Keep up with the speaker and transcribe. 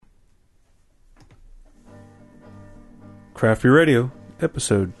Craft Beer Radio,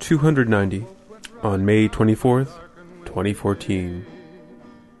 episode 290, on May 24th, 2014.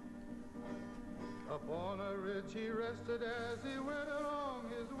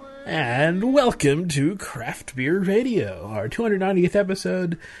 And welcome to Craft Beer Radio, our 290th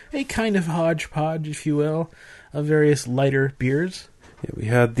episode, a kind of hodgepodge, if you will, of various lighter beers. Yeah, we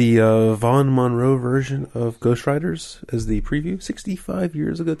had the Vaughn Monroe version of Ghost Riders as the preview 65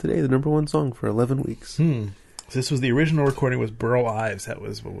 years ago today, the number one song for 11 weeks. So this was the original recording with Burl Ives, that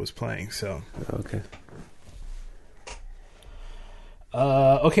was what was playing, so. Okay.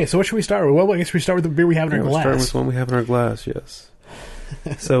 Okay, so what should we start with? Well, I guess we start with the beer we have in our We'll glass. start with one we have in our glass, yes.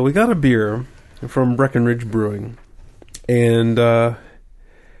 So we got a beer from Breckenridge Brewing, and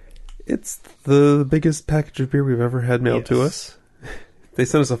it's the biggest package of beer we've ever had mailed to us. They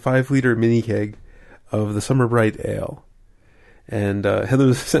sent us a 5-liter mini keg of the Summer Bright Ale. And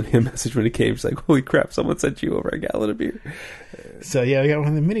Heather sent me a message when it came. She's like, holy crap, someone sent you over a gallon of beer. So yeah, we got one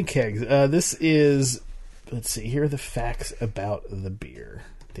of the mini kegs. This is, let's see, here are the facts about the beer.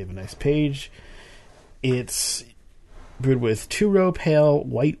 They have a nice page. It's brewed with 2-row pale,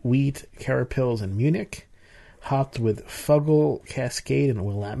 white wheat, Carapils, and Munich. Hopped with Fuggle, Cascade, and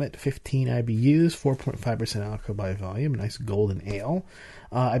Willamette, 15 IBUs, 4.5% alcohol by volume, nice golden ale.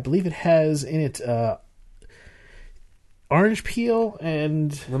 I believe it has in it orange peel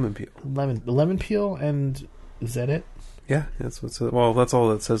and Lemon peel. Lemon peel, and is that it? Yeah, that's what's well. That's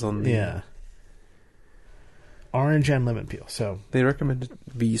all it says on the. Yeah. Orange and lemon peel. So they recommend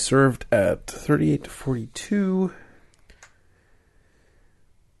it be served at 38 to 42.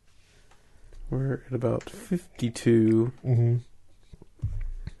 We're at about 52. Mm-hmm.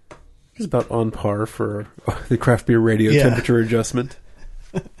 It's about on par for the craft beer radio temperature adjustment.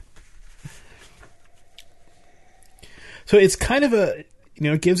 So it's kind of a,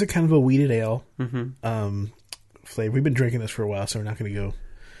 it gives a kind of a wheated ale flavor. We've been drinking this for a while, so we're not going to go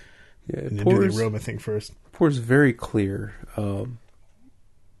do the aroma thing first. Pours very clear. So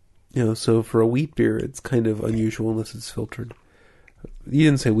for a wheat beer, it's kind of unusual unless it's filtered. You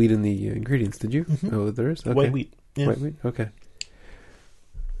didn't say wheat in the ingredients, did you? Mm-hmm. Oh, there is? Okay. White wheat. Yeah. White wheat? Okay.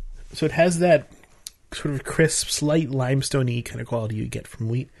 So it has that sort of crisp, slight limestone-y kind of quality you get from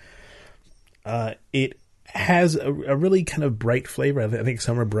wheat. It has a really kind of bright flavor. I think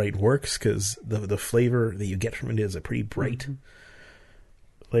Summer Bright works because the flavor that you get from it is a pretty bright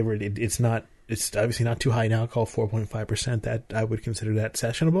flavor. It's obviously not too high in alcohol, 4.5%. That I would consider that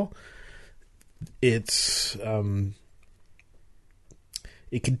sessionable. It's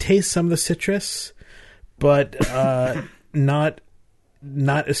it can taste some of the citrus, but not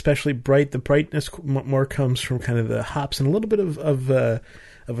especially bright. The brightness more comes from kind of the hops and a little bit of a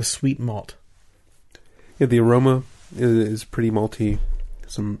sweet malt. Yeah, the aroma is pretty malty.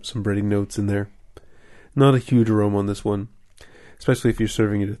 Some bready notes in there. Not a huge aroma on this one, especially if you're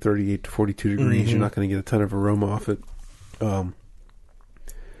serving it at 38 to 42 degrees. You're not going to get a ton of aroma off it.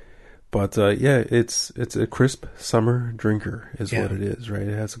 But it's a crisp summer drinker is what it is, right?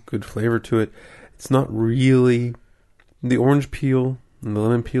 It has a good flavor to it. It's not really... The orange peel and the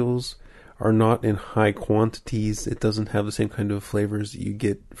lemon peels are not in high quantities. It doesn't have the same kind of flavors that you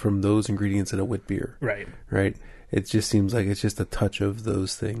get from those ingredients in a wit beer. Right. Right? It just seems like it's just a touch of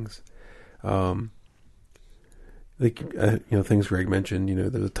those things. Things Greg mentioned,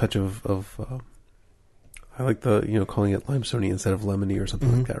 there's a touch of I like the, calling it limestone instead of lemony or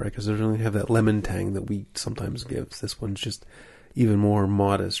something like that, right? Because it doesn't really have that lemon tang that wheat sometimes gives. This one's just even more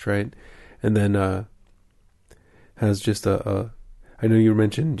modest, right? And then has just I know you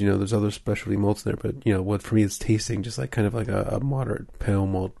mentioned, there's other specialty malts in there, but, what for me is tasting just like kind of like a moderate pale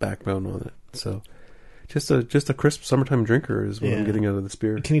malt backbone on it. So just a crisp summertime drinker is what I'm getting out of this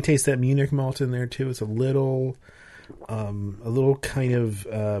beer. Can you taste that Munich malt in there too? It's a little kind of...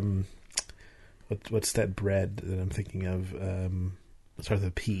 What's that bread that I'm thinking of? Starts with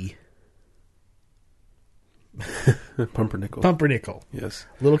a P. Pumpernickel. Pumpernickel. Yes.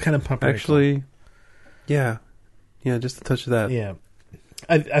 A little kind of pumpernickel. Actually, yeah, just a touch of that. Yeah,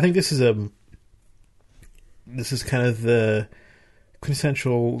 I think this is kind of the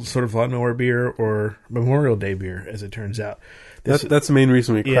quintessential sort of lawnmower beer or Memorial Day beer, as it turns out. That's the main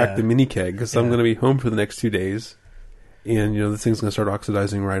reason we cracked the mini keg, because I'm going to be home for the next 2 days. And, this thing's going to start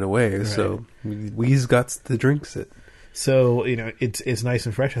oxidizing right away. Right. So, we's got to drinks it. So, it's nice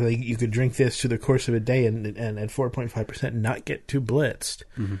and fresh. I think you could drink this through the course of a day and at 4.5% not get too blitzed.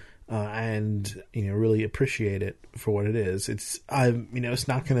 And, really appreciate it for what it is. It's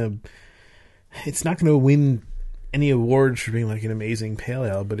not going to win any awards for being like an amazing pale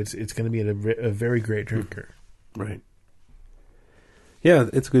ale, but it's going to be a very great drinker. Right. Yeah,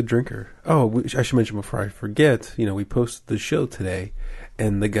 it's a good drinker. Oh, I should mention before I forget, we posted the show today,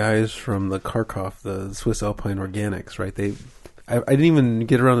 and the guys from the Kharkov, the Swiss Alpine Organics, right? I didn't even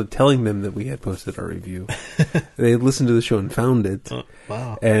get around to telling them that we had posted our review. They had listened to the show and found it. Oh,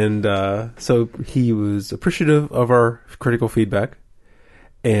 wow. And so he was appreciative of our critical feedback,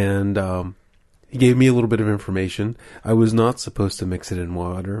 and he gave me a little bit of information. I was not supposed to mix it in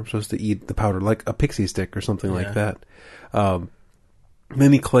water. I'm supposed to eat the powder like a pixie stick or something like that.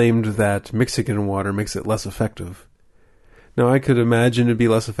 Then he claimed that mixing it in water makes it less effective. Now, I could imagine it'd be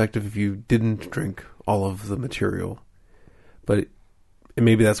less effective if you didn't drink all of the material. But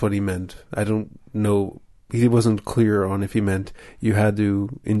maybe that's what he meant. I don't know. He wasn't clear on if he meant you had to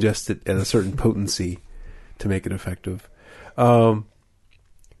ingest it at a certain potency to make it effective. So,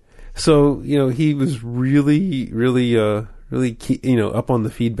 he was really key, up on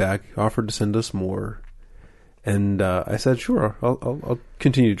the feedback, offered to send us more. And I said, sure, I'll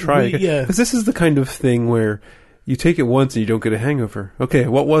continue to try. Because this is the kind of thing where you take it once and you don't get a hangover. Okay,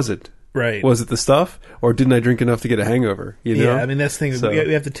 what was it? Right. Was it the stuff, or didn't I drink enough to get a hangover? Yeah, I mean, that's the thing. So,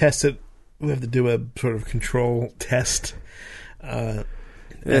 we have to test it. We have to do a sort of control test.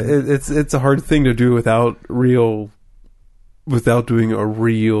 It's a hard thing to do without doing a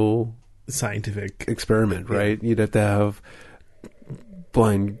real scientific experiment, right? You'd have to have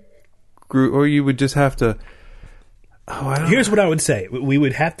blind group, or you would just have to. Here's what I would say: we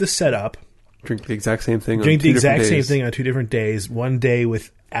would have to set up, drink the exact same thing, same thing on 2 different days. One day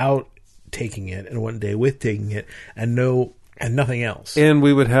without taking it, and one day with taking it, and nothing else. And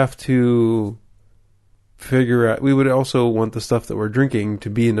we would have to figure out. We would also want the stuff that we're drinking to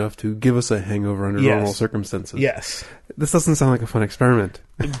be enough to give us a hangover under normal circumstances. Yes, this doesn't sound like a fun experiment,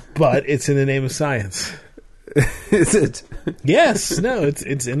 but it's in the name of science. Is it? Yes. No, it's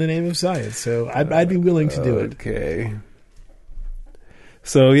in the name of science. So I'd be willing to do it. Okay.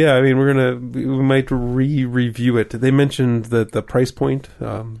 So yeah, I mean, we might review it. They mentioned that the price point.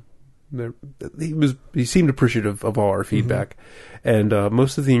 He seemed appreciative of all our feedback, and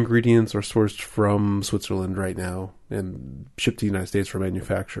most of the ingredients are sourced from Switzerland right now and shipped to the United States for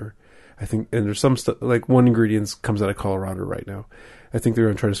manufacture. I think, and there's some stuff like one ingredient comes out of Colorado right now. I think they're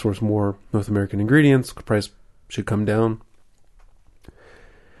going to try to source more North American ingredients. The price should come down.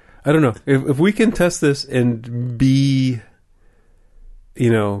 I don't know if we can test this and be,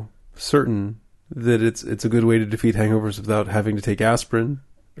 certain that it's a good way to defeat hangovers without having to take aspirin.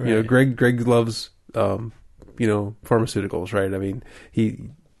 Right. Greg loves pharmaceuticals, right? I mean,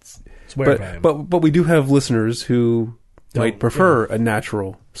 but we do have listeners who might prefer a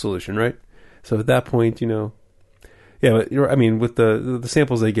natural solution, right? So at that point, I mean, with the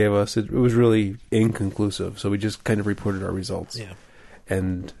samples they gave us, it was really inconclusive. So we just kind of reported our results. Yeah.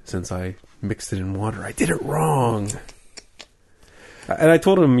 And since I mixed it in water, I did it wrong. And I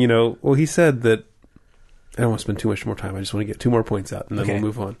told him, he said that I don't want to spend too much more time. I just want to get 2 more points out, and then we'll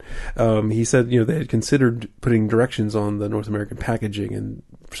move on. He said, they had considered putting directions on the North American packaging, and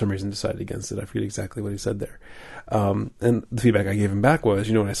for some reason decided against it. I forget exactly what he said there. And the feedback I gave him back was,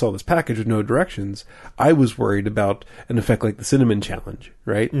 when I saw this package with no directions, I was worried about an effect like the cinnamon challenge,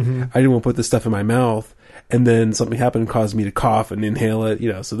 right? Mm-hmm. I didn't want to put this stuff in my mouth, and then something happened and caused me to cough and inhale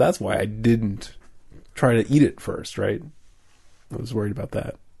it, so that's why I didn't try to eat it first, right? I was worried about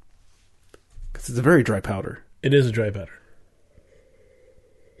that. Because it's a very dry powder. It is a dry powder.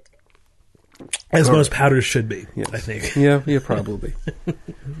 As most powders should be, yes. I think. Yeah, probably.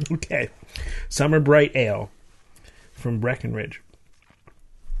 Okay. Summer Bright Ale from Breckenridge.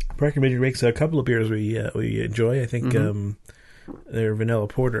 Breckenridge makes a couple of beers we enjoy. I think their vanilla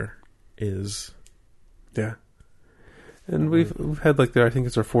porter is... Yeah. And we've had I think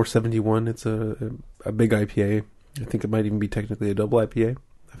it's our 471. It's a big IPA. I think it might even be technically a double IPA.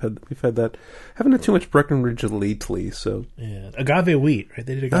 We've had that. Haven't had too much Breckenridge lately, so agave wheat, right?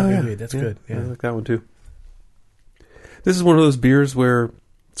 They did agave wheat. That's good. Yeah, I like that one too. This is one of those beers where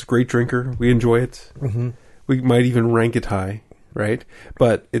it's a great drinker. We enjoy it. Mm-hmm. We might even rank it high, right?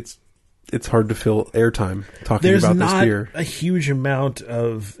 But it's hard to fill airtime talking about this beer. There's not a huge amount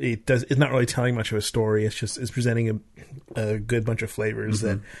of it. It's not really telling much of a story. It's presenting a good bunch of flavors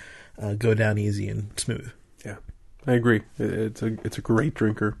that go down easy and smooth. Yeah. I agree. It's a great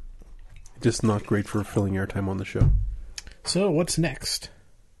drinker, just not great for filling airtime on the show. So what's next?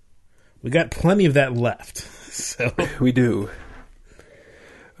 We got plenty of that left. So we do.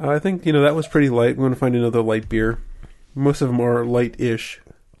 I think that was pretty light. We want to find another light beer. Most of them are light-ish.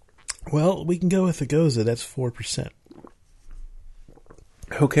 Well, we can go with the Goza. That's 4%.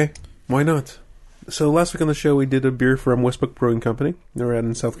 Okay, why not? So last week on the show, we did a beer from Westbrook Brewing Company. They were out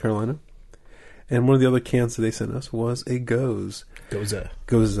in South Carolina. And one of the other cans that they sent us was a Goza.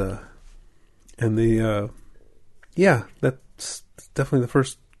 And that's definitely the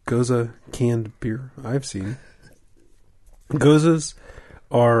first Goza canned beer I've seen. Gozas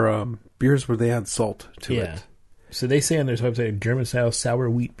are beers where they add salt to it. So they say on their website, German-style sour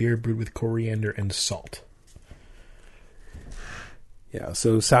wheat beer brewed with coriander and salt. Yeah,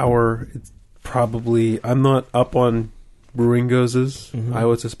 so sour, it's probably... I'm not up on brewing Gozas. Mm-hmm. I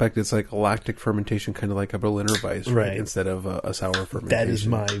would suspect it's like a lactic fermentation, kind of like a Berliner Weiss, right? Instead of a sour fermentation. That is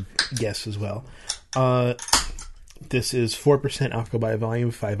my guess as well. This is 4% alcohol by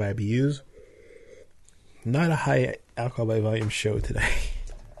volume, 5 IBUs. Not a high alcohol by volume show today.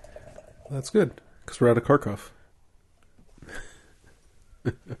 That's good, because we're out of Kharkov.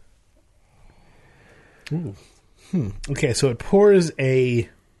 Ooh. Okay, so it pours a...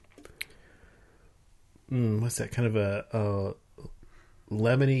 what's that? Kind of a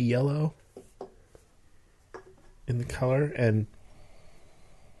lemony yellow in the color, and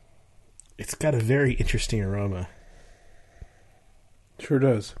it's got a very interesting aroma. Sure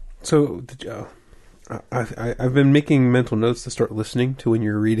does. So, I've been making mental notes to start listening to when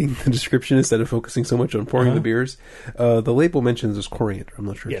you're reading the description instead of focusing so much on pouring the beers. The label mentions this coriander. I'm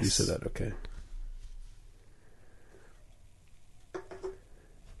not sure if you said that. Okay.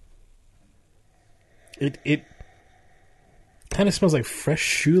 It kind of smells like fresh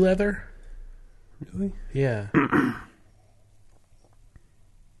shoe leather. Really? Yeah.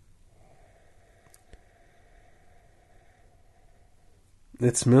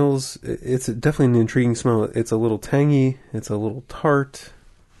 It smells... It's definitely an intriguing smell. It's a little tangy. It's a little tart.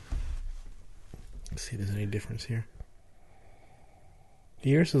 Let's see if there's any difference here.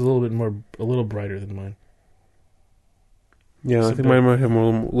 Yours is a little brighter than mine. Yeah, I think mine might have a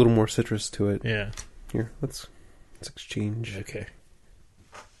little more citrus to it. Yeah. Here, let's exchange. Okay.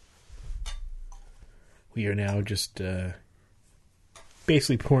 We are now just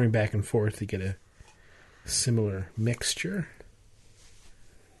basically pouring back and forth to get a similar mixture.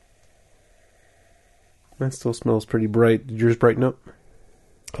 That still smells pretty bright. Did yours brighten up?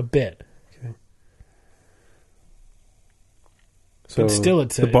 A bit. Okay. So but still,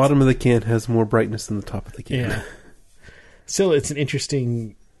 the bottom of the can has more brightness than the top of the can. Yeah. Still, it's an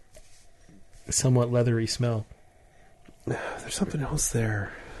interesting, somewhat leathery smell. There's something else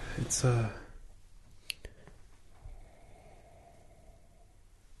there. It's How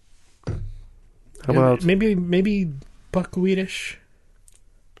about maybe buckwheatish?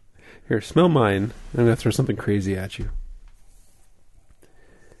 Here, smell mine. I'm gonna throw something crazy at you.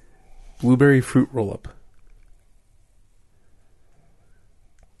 Blueberry fruit roll-up.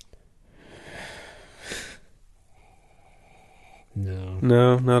 No,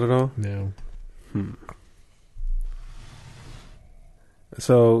 not at all. No.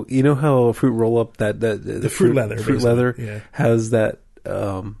 So you know how a fruit roll-up the fruit leather has that.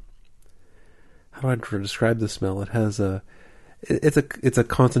 How do I describe the smell? It has it's a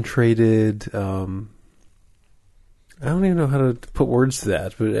concentrated. I don't even know how to put words to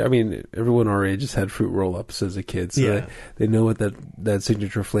that, but I mean, everyone our age has had fruit roll-ups as a kid, so they know what that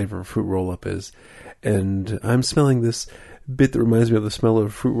signature flavor of fruit roll-up is. And I'm smelling this bit that reminds me of the smell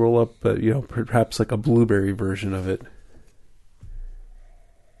of fruit roll-up, but perhaps like a blueberry version of it.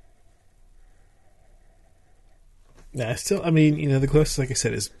 Yeah, still, I mean, the closest, like I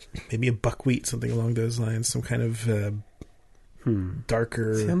said, is maybe a buckwheat, something along those lines, some kind of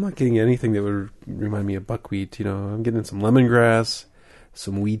darker... See, I'm not getting anything that would remind me of buckwheat. I'm getting some lemongrass,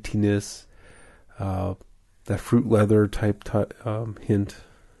 some wheatiness, that fruit leather type hint.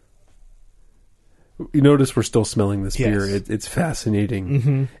 You notice we're still smelling this beer. It's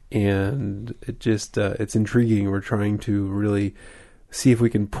fascinating, and it just it's intriguing. We're trying to really see if we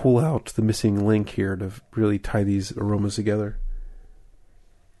can pull out the missing link here to really tie these aromas together.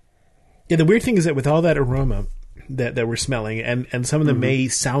 Yeah, the weird thing is that with all that aroma that we're smelling, and some of them may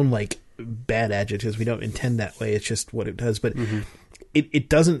sound like bad adjectives. We don't intend that way. It's just what it does. But it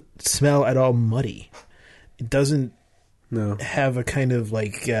doesn't smell at all muddy. It doesn't have a kind of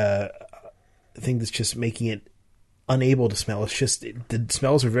like thing that's just making it unable to smell. It's just the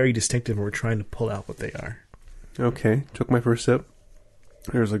smells are very distinctive, and we're trying to pull out what they are. Okay, took my first sip.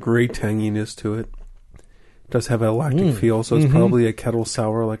 There's a great tanginess to it. It does have a lactic feel, so it's probably a kettle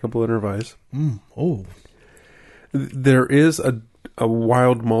sour like a Berliner Weiss. Oh. There is a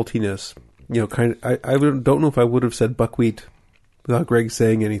wild maltiness. Kind of. I don't know if I would have said buckwheat without Greg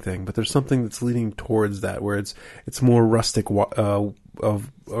saying anything, but there's something that's leaning towards that, where it's more rustic, more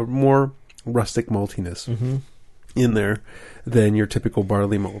rustic maltiness in there than your typical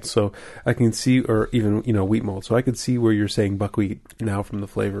barley malt. So I can see, or even wheat malt. So I could see where you're saying buckwheat now from the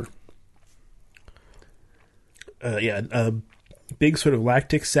flavor. A big sort of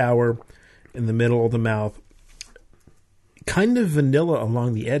lactic sour in the middle of the mouth. Kind of vanilla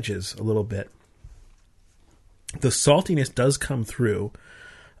along the edges a little bit. The saltiness does come through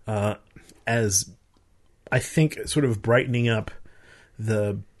as, I think, sort of brightening up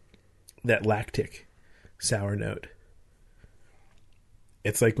that lactic sour note.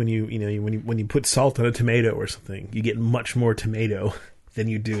 It's like when you put salt on a tomato or something, you get much more tomato than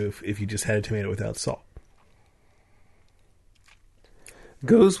you do if you just had a tomato without salt.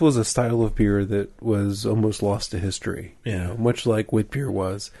 Gose was a style of beer that was almost lost to history. Yeah. You know, much like wit beer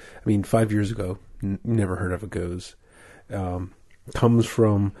was. I mean, 5 years ago, never heard of a Gose. Comes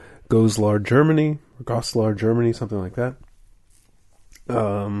from Goslar, Germany, or Goslar, Germany, something like that. We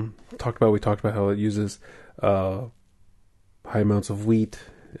talked about how it uses high amounts of wheat,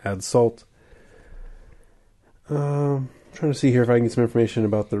 adds salt. Trying to see here if I can get some information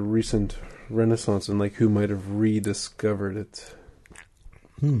about the recent Renaissance and like who might have rediscovered it.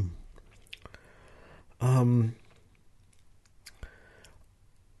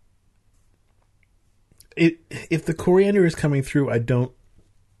 If the coriander is coming through, I don't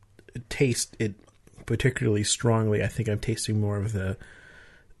taste it particularly strongly. I think I'm tasting more of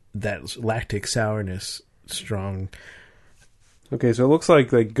that lactic sourness strong. Okay, so it looks like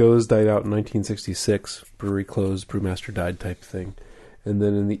Gose died out in 1966. Brewery closed, brewmaster died type thing. And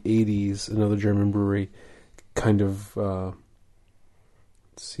then in the 80s, another German brewery kind of,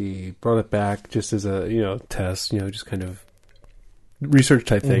 brought it back just as a, test, just kind of research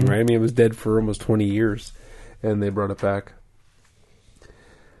type thing, right? I mean, it was dead for almost 20 years, and they brought it back.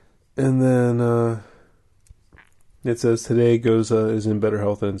 And then it says today Gose is in better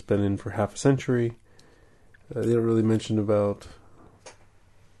health than it's been in for half a century. They don't really mention about...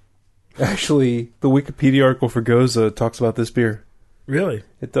 Actually, the Wikipedia article for Gose talks about this beer. Really?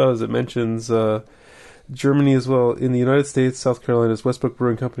 It does. It mentions Germany as well. In the United States, South Carolina's Westbrook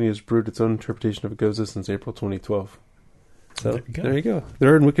Brewing Company has brewed its own interpretation of Gose since April 2012. So, there you go.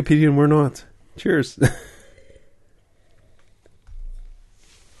 They're in Wikipedia and we're not. Cheers.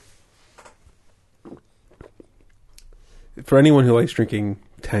 For anyone who likes drinking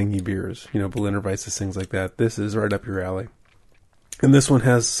tangy beers, Berliner Weisses, things like that, this is right up your alley. And this one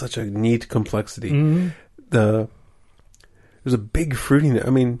has such a neat complexity. Mm-hmm. There's a big fruitiness.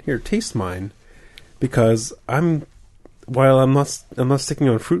 I mean, here, taste mine, because while I'm not sticking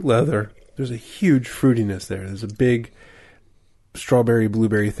on fruit leather, there's a huge fruitiness there. There's a big strawberry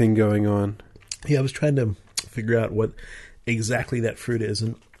blueberry thing going on. Yeah, I was trying to figure out what exactly that fruit is,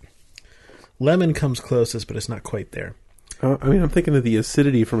 and lemon comes closest, but it's not quite there. I'm thinking of the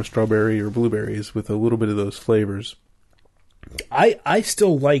acidity from a strawberry or blueberries with a little bit of those flavors. I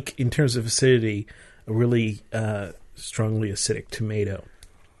still like, in terms of acidity, a really strongly acidic tomato.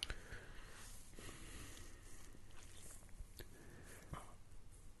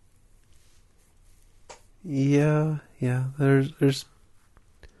 Yeah. There's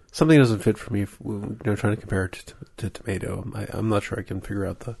something that doesn't fit for me. Trying to compare it to tomato. I'm not sure I can figure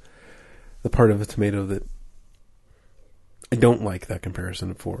out the part of a tomato that I don't like that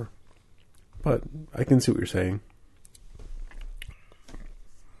comparison for. But I can see what you're saying.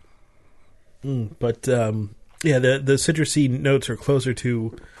 But the citrusy notes are closer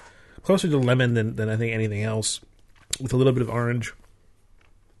to lemon than I think anything else, with a little bit of orange.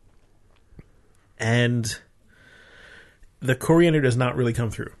 And the coriander does not really come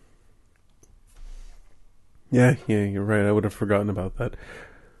through. Yeah, you're right. I would have forgotten about that.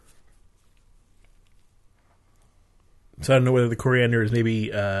 So I don't know whether the coriander is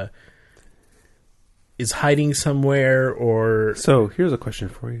maybe is hiding somewhere, or... So here's a question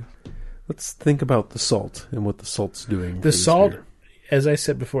for you. Let's think about the salt and what the salt's doing. The salt, as I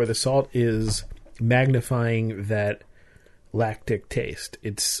said before, the salt is magnifying that lactic taste.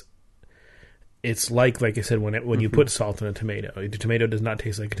 It's like I said, when you put salt in a tomato. A tomato does not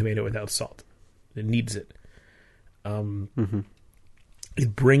taste like a tomato without salt. It needs it.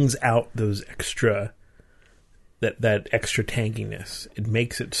 It brings out those extra... That extra tanginess. It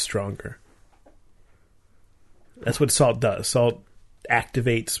makes it stronger. That's what salt does. Salt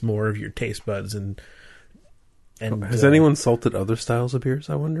activates more of your taste buds. And has anyone salted other styles of beers,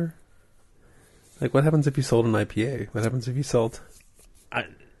 I wonder? Like, what happens if you salt an IPA? What happens if you salt...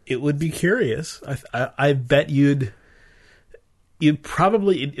 It would be curious. I bet it'd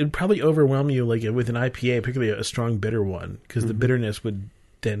probably overwhelm you, like with an IPA, particularly a strong bitter one, because the bitterness would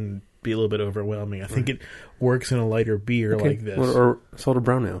then be a little bit overwhelming. I think it works in a lighter beer like this. Or salted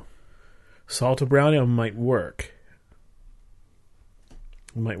brown ale. Salted brown ale might work.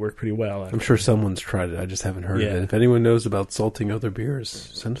 It might work pretty well, actually. I'm sure someone's tried it. I just haven't heard of it. If anyone knows about salting other beers,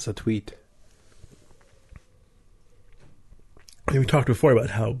 send us a tweet. And we talked before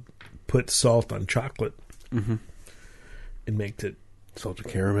about how put salt on chocolate. Mm-hmm. It makes it... Salted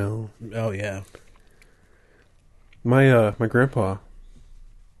caramel. Oh, yeah. My grandpa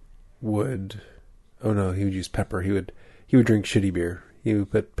would... Oh, no, he would use pepper. He would drink shitty beer. He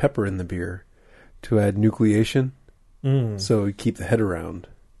would put pepper in the beer to add nucleation, so it would keep the head around.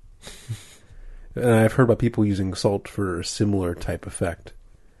 And I've heard about people using salt for a similar type effect.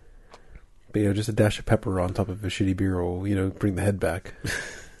 But, just a dash of pepper on top of a shitty beer will, bring the head back.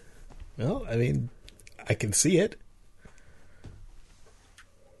 Well, I mean, I can see it.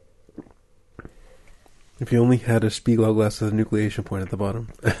 If you only had a Spiegelau glass with a nucleation point at the bottom.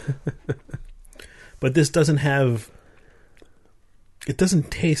 But this doesn't have... It doesn't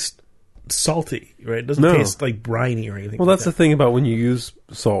taste salty, right? It doesn't taste like briny or anything. Well, that's the thing about when you use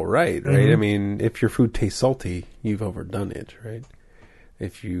salt right? Mm-hmm. I mean, if your food tastes salty, you've overdone it, right?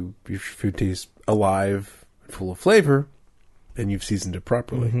 If your food tastes alive, full of flavor, then you've seasoned it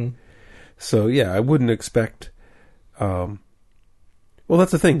properly. Mm-hmm. So, yeah, I wouldn't expect... well,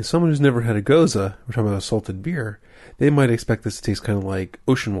 that's the thing. Someone who's never had a Goza, we're talking about a salted beer, they might expect this to taste kind of like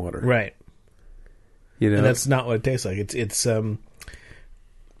ocean water. Right. And that's not what it tastes like. It's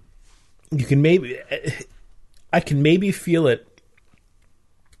you can maybe... I can maybe feel it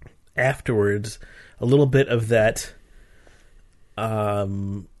afterwards, a little bit of that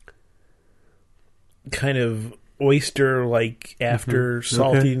kind of oyster-like after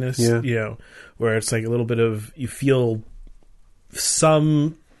saltiness, where it's like a little bit of... You feel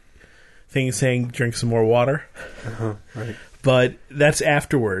some things saying, drink some more water. Right. But that's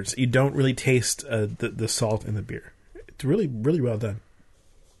afterwards. You don't really taste the salt in the beer. It's really, really well done.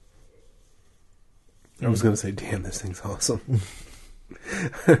 I was going to say, damn, this thing's awesome.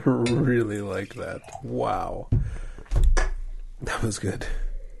 I really like that. Wow. That was good.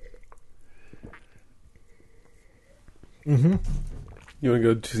 Mm-hmm. You want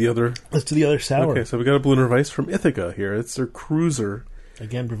to go to the other? Let's do the other sour. Okay, so we got a Berliner Weiss from Ithaca here. It's their cruiser.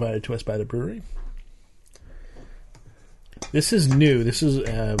 Again, provided to us by the brewery. This is new. This is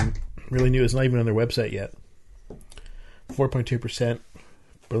really new. It's not even on their website yet. 4.2%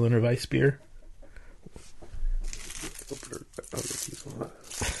 Berliner Weiss beer.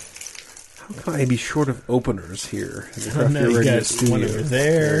 How can I be short of openers here? Oh, no, you got one over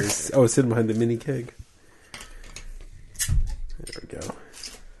there. Oh, it's sitting behind the mini keg. There we go.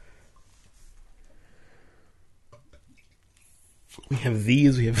 We have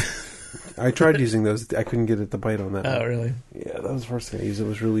these. We have... I tried using those. I couldn't get it to bite on that. Oh, really? Yeah, that was the first thing I used. It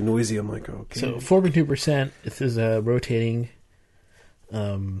was really noisy. I'm like, okay. So 4.2%. This is rotating,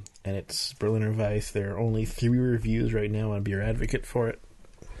 and it's Berliner Weiss. There are only 3 reviews right now on Beer Advocate for it.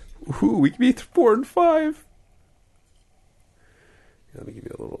 Ooh, we can be 4 and 5. Let me give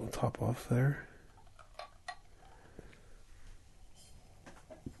you a little top off there.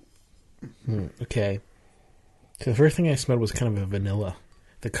 Okay. So the first thing I smelled was kind of a vanilla.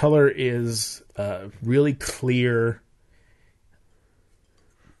 The color is really clear,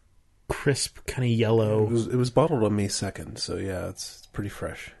 crisp, kind of yellow. It was bottled on May 2nd, so yeah, it's pretty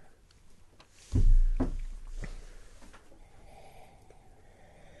fresh.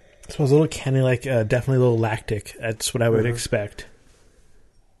 It smells a little candy, like definitely a little lactic. That's what I would expect.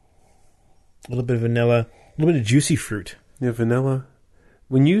 A little bit of vanilla, a little bit of juicy fruit. Yeah, vanilla.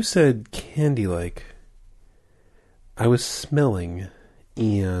 When you said candy-like, I was smelling,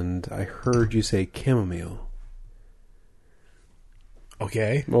 and I heard you say chamomile.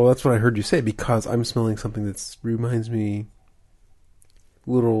 Okay. Well, that's what I heard you say, because I'm smelling something that reminds me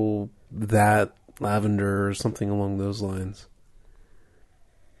little that lavender or something along those lines.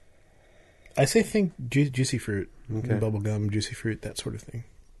 I say think juicy fruit, Okay. bubblegum, juicy fruit, that sort of thing.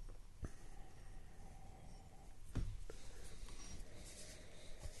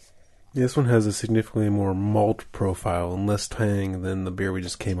 This one has a significantly more malt profile and less tang than the beer we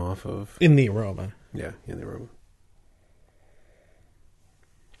just came off of. In the aroma. Yeah, in the aroma.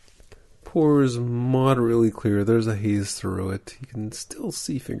 Pours moderately clear. There's a haze through it. You can still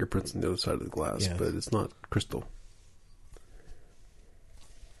see fingerprints on the other side of the glass, Yes. but it's not crystal.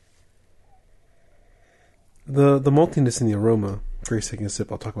 The maltiness in the aroma. Grace taking a sip.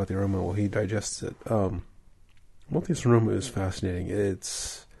 I'll talk about the aroma while he digests it. Maltiness aroma is fascinating.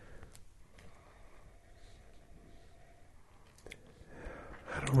 It's...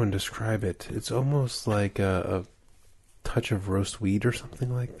 I don't want to describe it. It's almost like a touch of roast wheat or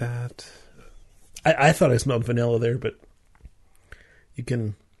something like that. I thought I smelled vanilla there, but you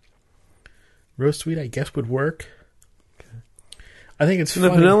can... Roast wheat, I guess, would work. Okay. I think it's funny.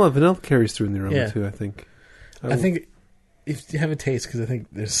 Vanilla carries through in the aroma, too, I think. I think if you have a taste, because I think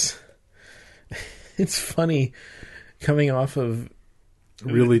there's... It's funny coming off of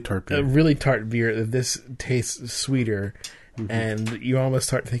Really tart beer. a really tart beer, this tastes sweeter, and you almost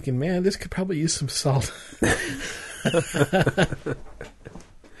start thinking, man, this could probably use some salt.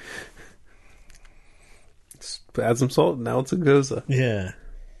 Add some salt. Now it's a Goza. Yeah.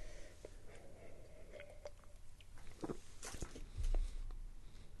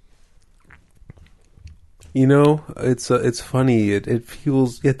 You know, it's funny.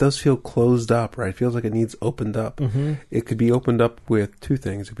 It does feel closed up, right? It feels like it needs opened up. Mm-hmm. It could be opened up with two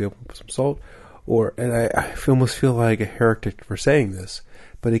things. It could be opened with some salt, and I almost feel like a heretic for saying this,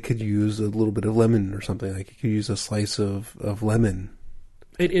 but it could use a little bit of lemon or something. Like it could use a slice of lemon.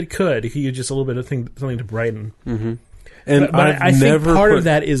 It could. It could use just a little bit of something to brighten. Mm-hmm. And but I think part of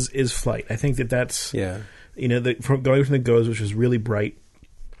that is flight. I think that's yeah. You know, going from the Goza, which was really bright,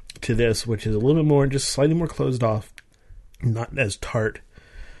 to this, which is a little bit more, just slightly more closed off, not as tart.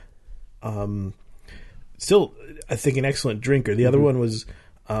 Still, I think an excellent drinker. The other one was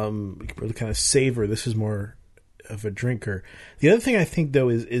really kind of savor. This is more of a drinker. The other thing I think though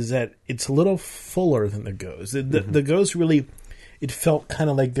is that it's a little fuller than the Goza. The Goza really, it felt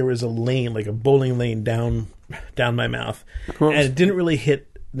kind of like there was a lane, like a bowling lane down my mouth, and it didn't really hit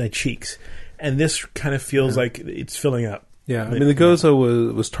my cheeks. And this kind of feels like it's filling up. Yeah, I mean the Goza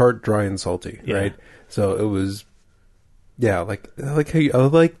was tart, dry, and salty, right? So it was, I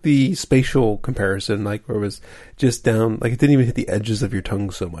like the spatial comparison, like where it was just down, like it didn't even hit the edges of your tongue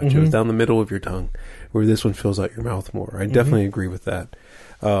so much. It was down the middle of your tongue, where this one fills out your mouth more. I definitely agree with that.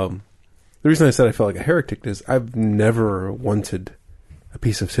 The reason I said I felt like a heretic is I've never wanted a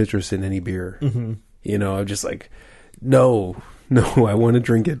piece of citrus in any beer. You know, I'm just like, no, I want to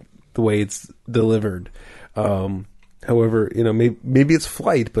drink it the way it's delivered. However, you know, maybe it's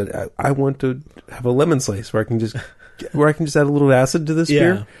flight, but I want to have a lemon slice where I can just add a little acid to this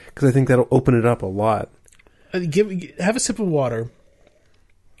beer, because I think that'll open it up a lot. Have a sip of water.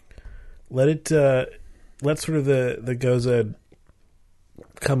 Let sort of the Goza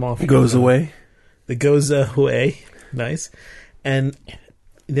come off. Goes away. The Goza away. Nice. And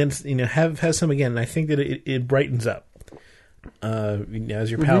then, you know, have some again. And I think that it brightens up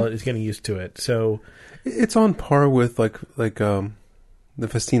as your palate is getting used to it. So it's on par with like the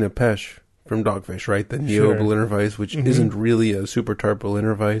Festina Pêche from Dogfish, right? The Neo Berliner Weiss, which isn't really a super tart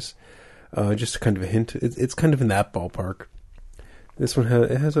Berliner Weiss, just kind of a hint. It's kind of in that ballpark. This one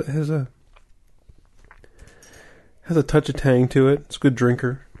has a touch of tang to it. It's a good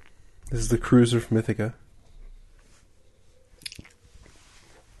drinker. This is the Cruiser from Ithaca.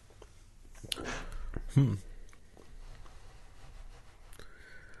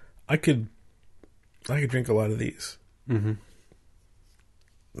 I could drink a lot of these.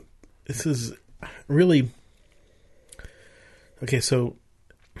 This is really okay. So,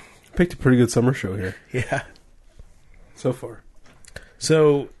 picked a pretty good summer show here. Yeah, so far.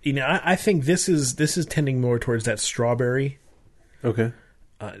 So, you know, I think this is tending more towards that strawberry. Okay.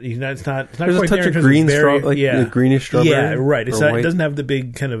 You know, it's not There's quite a touch of green, the greenish strawberry. Yeah, right. It doesn't have the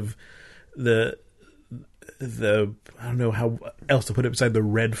big kind of the I don't know how else to put it beside the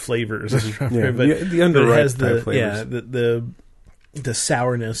red flavors of strawberry, but the underripe it has the flavors. the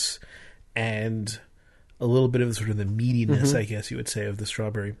sourness and a little bit of sort of the meatiness, I guess you would say, of the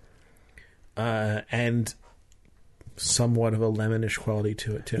strawberry, and somewhat of a lemonish quality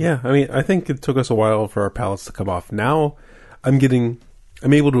to it too. Yeah, I mean, I think it took us a while for our palates to come off. Now, I'm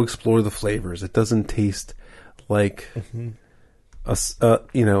able to explore the flavors. It doesn't taste like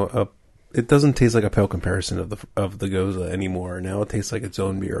it doesn't taste like a pale comparison of the Goza anymore. Now it tastes like its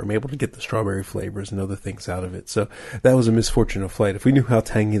own beer. I'm able to get the strawberry flavors and other things out of it. So that was a misfortune of flight. If we knew how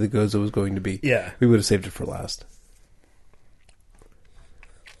tangy the Goza was going to be, we would have saved it for last.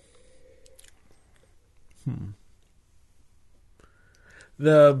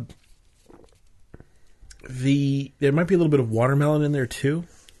 There might be a little bit of watermelon in there too.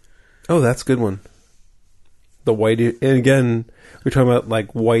 Oh, that's a good one. The white, and again, we're talking about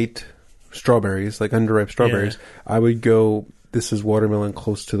like white strawberries, like underripe strawberries. I would go, this is watermelon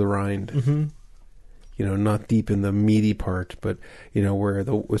close to the rind. You know, not deep in the meaty part, but, you know, where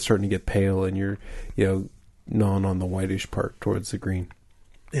it's starting to get pale and you're, you know, gnawing on the whitish part towards the green.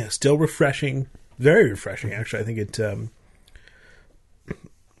 Yeah, still refreshing. Very refreshing, actually. I think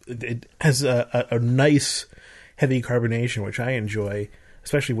it has a nice heavy carbonation, which I enjoy,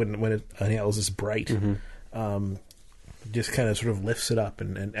 especially when an ale is this bright. Just kind of sort of lifts it up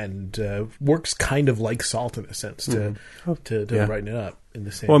and works kind of like salt in a sense to brighten it up in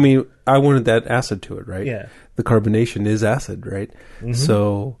the same. Well, I mean, I wanted that acid to it, right? Yeah. The carbonation is acid, right?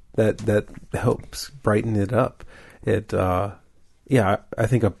 So that helps brighten it up. I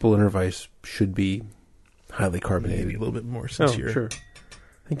think a Berliner Weiss should be highly carbonated. maybe a little bit more since you're... Sure.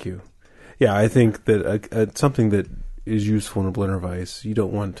 Thank you. Yeah, I think that something that is useful in a blend of ice, you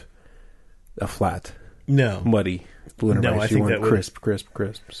don't want a flat, muddy blend of ice. You want crisp.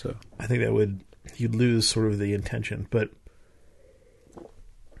 So I think that you'd lose sort of the intention, but...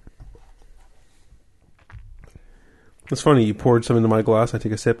 It's funny, you poured some into my glass, I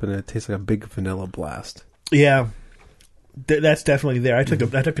take a sip, and it tastes like a big vanilla blast. Yeah, that's definitely there. I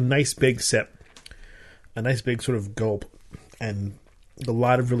took a nice big sip, a nice big sort of gulp, and a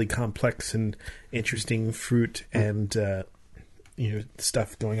lot of really complex and interesting fruit and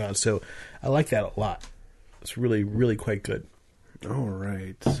stuff going on. So I like that a lot. It's really, really quite good. All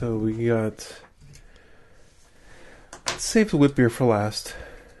right, so we got... Let's save the whip beer for last.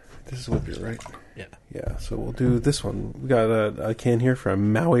 This is whip beer, right? Yeah. Yeah, so we'll do this one. We got a can here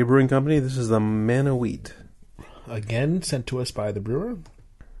from Maui Brewing Company. This is the Mana Wheat. Again, sent to us by the brewer.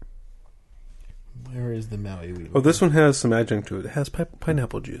 Where is the Maui Wheat? Oh, this one has some adjunct to it. It has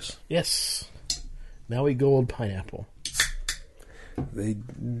pineapple juice. Yes. Maui Gold Pineapple.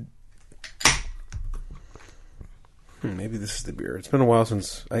 Maybe this is the beer. It's been a while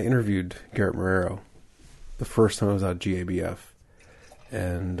since I interviewed Garrett Marrero. The first time I was at GABF.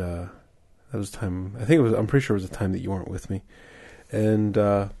 And that was time... I'm pretty sure it was the time that you weren't with me. And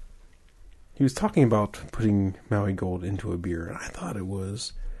he was talking about putting Maui Gold into a beer. And I thought it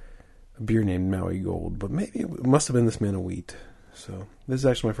was a beer named Maui Gold. But maybe it must have been this Mana Wheat. So this is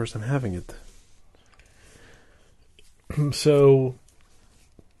actually my first time having it. So...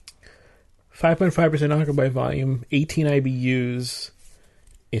 5.5% alcohol by volume, 18 IBUs.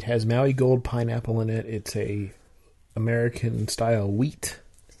 It has Maui Gold pineapple in it. It's a American-style wheat.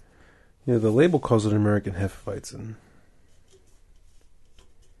 Yeah, the label calls it American Hefeweizen.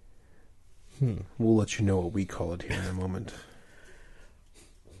 We'll let you know what we call it here in a moment.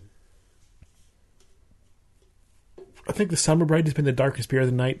 I think the Summer Bright has been the darkest beer of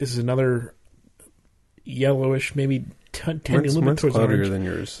the night. This is another yellowish, maybe tending a little bit towards cloudier orange. Than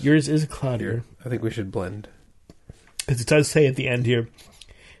yours. Yours is cloudier. I think we should blend. Because it does say at the end here,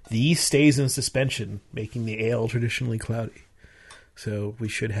 the yeast stays in suspension, making the ale traditionally cloudy. So we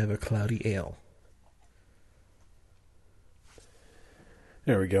should have a cloudy ale.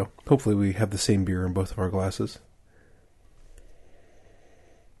 There we go. Hopefully we have the same beer in both of our glasses.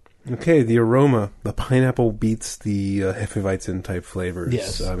 Okay, the aroma. The pineapple beats the Hefeweizen type flavors.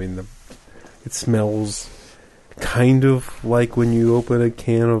 Yes. I mean, it smells kind of like when you open a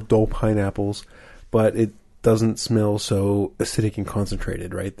can of Dole pineapples, but it doesn't smell so acidic and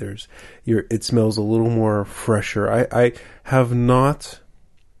concentrated, right? It smells a little more fresher. I have not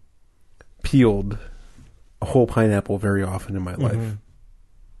peeled a whole pineapple very often in my life.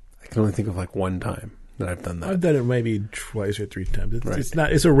 I can only think of like one time that I've done that. I've done it maybe twice or three times. Right.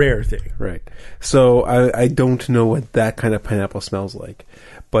 It's a rare thing. Right. So I don't know what that kind of pineapple smells like,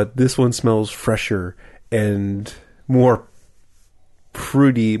 but this one smells fresher and more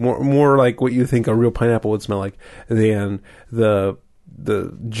fruity, more like what you think a real pineapple would smell like than the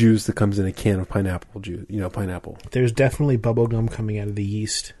juice that comes in a can of pineapple juice, pineapple. There's definitely bubble gum coming out of the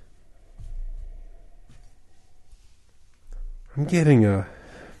yeast. I'm getting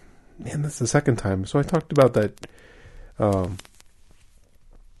that's the second time. So I talked about that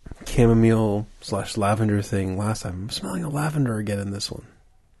chamomile / lavender thing last time. I'm smelling a lavender again in this one.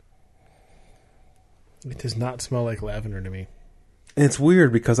 It does not smell like lavender to me. And it's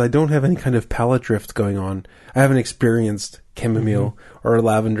weird because I don't have any kind of palate drift going on. I haven't experienced chamomile or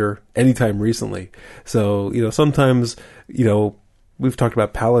lavender anytime recently. So, sometimes, we've talked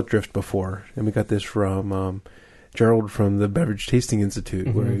about palate drift before, and we got this from Gerald from the Beverage Tasting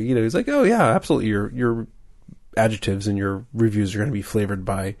Institute, where, he's like, oh yeah, absolutely. Your adjectives and your reviews are going to be flavored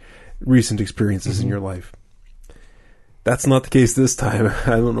by recent experiences in your life. That's not the case this time.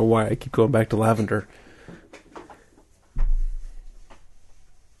 I don't know why I keep going back to lavender.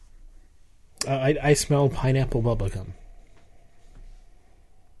 I smell pineapple bubblegum.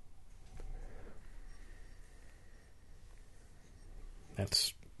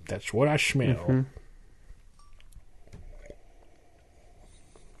 That's what I smell.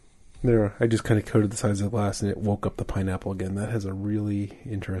 There, I just kind of coated the sides of the glass and it woke up the pineapple again. That has a really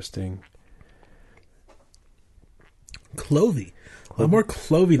interesting... Clovey. A lot more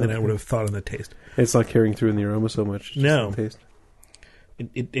clovey than I would have thought in the taste. It's not carrying through in the aroma so much. No. The taste.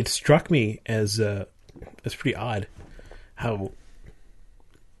 It struck me as pretty odd how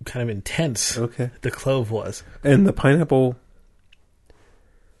kind of intense the clove was. And the pineapple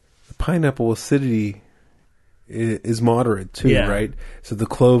acidity is moderate too, right? So the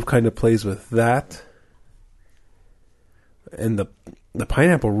clove kind of plays with that. And the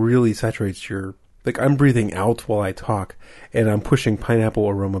pineapple really saturates your like I'm breathing out while I talk, and I'm pushing pineapple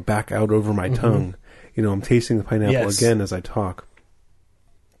aroma back out over my tongue. You know, I'm tasting the pineapple again as I talk.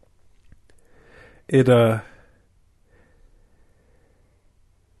 The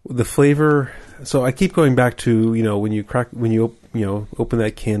flavor. So I keep going back to, you know, when you open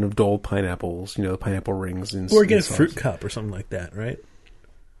that can of Dole pineapples, you know, pineapple rings, or get a fruit cup or something like that, right?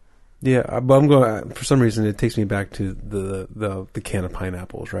 Yeah, but I'm going. For some reason, it takes me back to the can of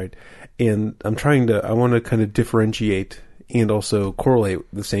pineapples, right? And I want to kind of differentiate and also correlate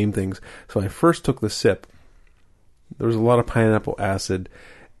the same things. So I first took the sip. There was a lot of pineapple acid,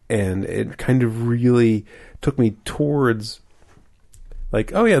 and it kind of really took me towards,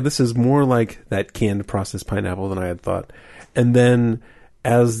 like, oh yeah, this is more like that canned processed pineapple than I had thought. And then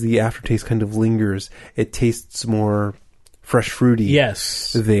as the aftertaste kind of lingers, it tastes more fresh fruity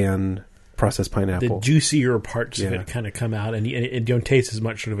than processed pineapple. The juicier parts of it kind of come out, and it don't taste as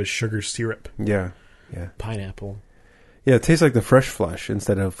much sort of a sugar syrup. Yeah. Pineapple. Yeah, it tastes like the fresh flesh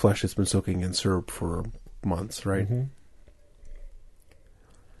instead of flesh that's been soaking in syrup for months, right? Mm-hmm.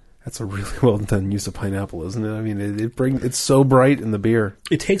 That's a really well done use of pineapple, isn't it? I mean, it's so bright in the beer.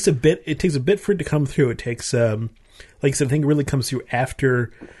 It takes a bit for it to come through. It takes, like I said, I think it really comes through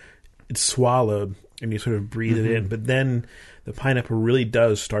after it's swallowed and you sort of breathe it in. But then the pineapple really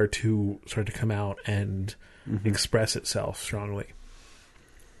does start to come out and express itself strongly.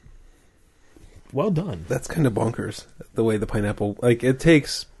 Well done. That's kind of bonkers, the way the pineapple, like, it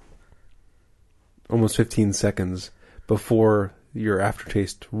takes almost 15 seconds before your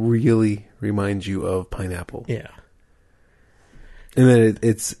aftertaste really reminds you of pineapple. Yeah. And then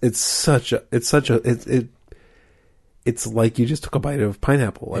it's like you just took a bite of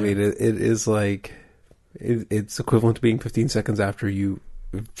pineapple. I mean, it is like, it's equivalent to being 15 seconds after you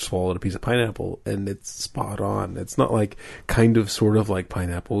swallowed a piece of pineapple, and it's spot on. It's not like kind of sort of like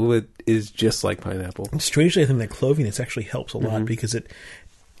pineapple. It is just like pineapple. And strangely, I think that cloviness actually helps a lot because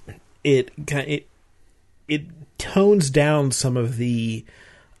it tones down some of the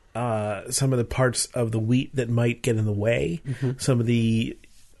parts of the wheat that might get in the way. Some of the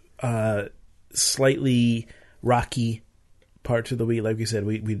slightly rocky parts of the wheat, like you said,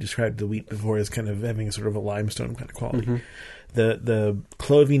 we described the wheat before as kind of having sort of a limestone kind of quality. The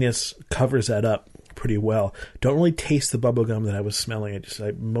cloviness covers that up pretty well. Don't really taste the bubble gum that I was smelling.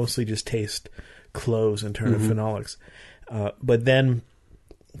 I mostly just taste cloves and phenolics. But then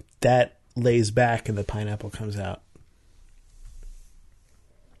that lays back and the pineapple comes out.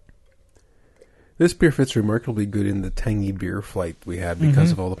 This beer fits remarkably good in the tangy beer flight we had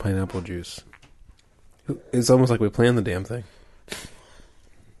because of all the pineapple juice. It's almost like we planned the damn thing.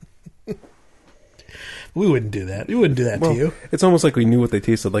 We wouldn't do that. We wouldn't do that to you. It's almost like we knew what they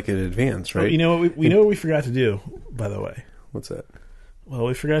tasted like in advance, right? Well, you know what we know what we forgot to do, by the way. What's that? Well,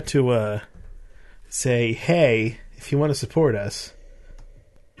 we forgot to say, hey, if you want to support us.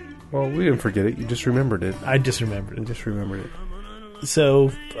 Well, we didn't forget it. You just remembered it. I just remembered it. I just remembered it.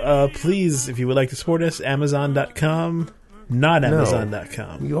 So, please, if you would like to support us, Amazon.com, not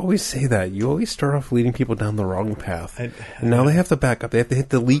Amazon.com. You always say that. You always start off leading people down the wrong path. And now they have to back up. They have to hit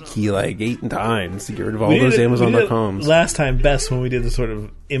the leak key like 8 times to get rid of all those Amazon.coms. Last time best when we did the sort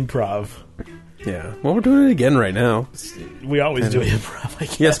of improv. Yeah. Well, we're doing it again right now. We always do improv, I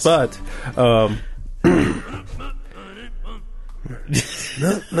guess. Yes, but... No.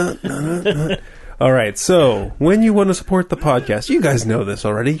 All right, so when you want to support the podcast, you guys know this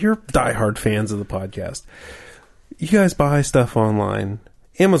already. You're diehard fans of the podcast. You guys buy stuff online.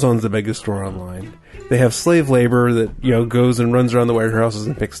 Amazon's the biggest store online. They have slave labor that, goes and runs around the warehouses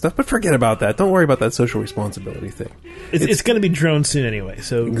and picks stuff, but forget about that. Don't worry about that social responsibility thing. It's going to be drone soon anyway,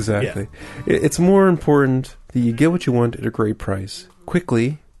 so... Exactly. Yeah. It's more important that you get what you want at a great price,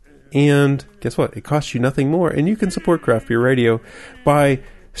 quickly, and guess what? It costs you nothing more, and you can support Craft Beer Radio by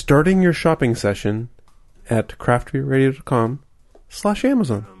starting your shopping session at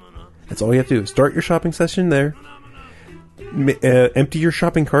craftbeerradio.com/Amazon. That's all you have to do. Start your shopping session there. Empty your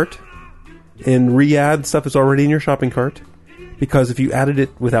shopping cart and re-add stuff that's already in your shopping cart. Because if you added it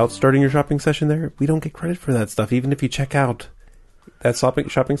without starting your shopping session there, we don't get credit for that stuff. Even if you check out that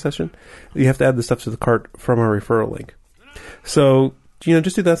shopping session, you have to add the stuff to the cart from our referral link. So...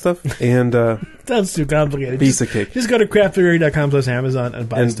 just do that stuff, and sounds too complicated. Piece of cake. Just go to craftbeerradio.com/Amazon and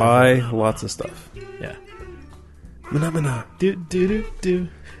buy stuff. Buy lots of stuff. Yeah. Mana. Do.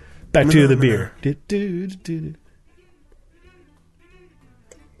 Back to the beer. Do.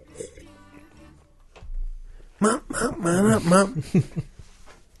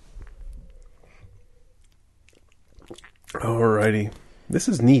 Alrighty, this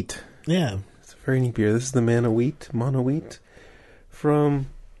is neat. Yeah, it's a very neat beer. This is the Mono Wheat from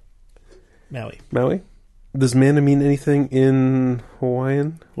Maui. Maui? Does mana mean anything in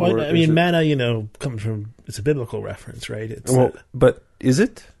Hawaiian? Well, I mean, mana, comes from, it's a biblical reference, right? It's but is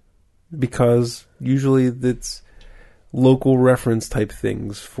it? Because usually it's local reference type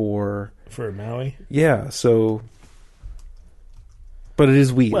things for Maui. Yeah, so, but it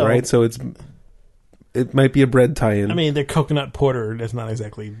is wheat, right? So it might be a bread tie-in. I mean, their coconut porter. That's not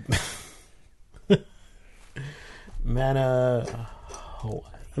exactly mana. Hawaii.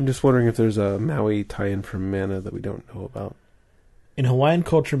 I'm just wondering if there's a Maui tie-in from mana that we don't know about. In Hawaiian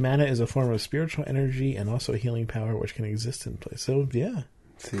culture, mana is a form of spiritual energy and also a healing power which can exist in place. So, yeah.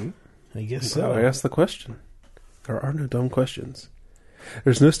 See? I guess so. I asked the question. There are no dumb questions.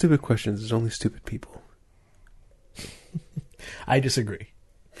 There's no stupid questions. There's only stupid people. I disagree.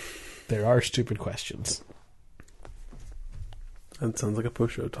 There are stupid questions. That sounds like a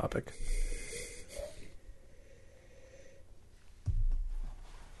post-show topic.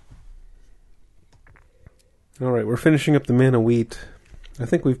 All right, we're finishing up the mana wheat. I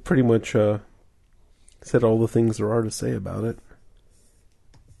think we've pretty much said all the things there are to say about it.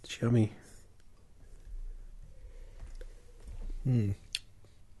 It's yummy. Yeah,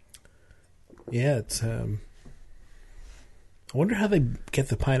 it's. I wonder how they get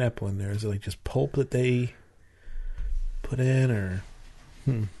the pineapple in there. Is it like just pulp that they put in, or?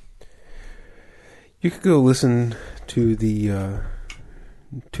 You could go listen to the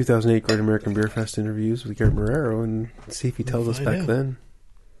 2008 Great American Beer Fest interviews with Garrett Marrero and see if he tells us back then.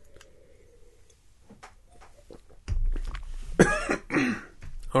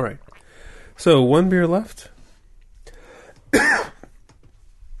 All right. So, one beer left.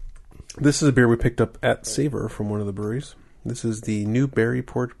 This is a beer we picked up at Savor from one of the breweries. This is the New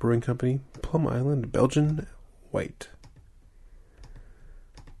Berryport Brewing Company, Plum Island, Belgian White.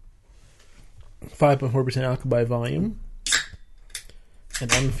 5.4% alcohol by volume. An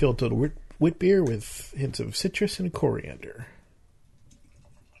unfiltered wit beer with hints of citrus and coriander.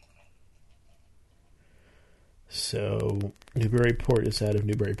 So, Newburyport is out of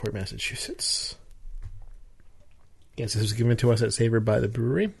Newburyport, Massachusetts. Yes, this was given to us at Savor by the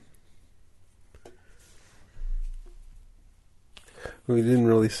brewery. We didn't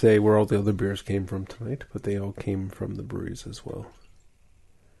really say where all the other beers came from tonight, but they all came from the breweries as well.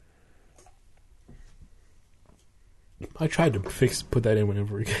 I tried to put that in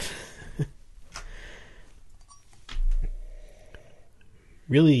whenever we could.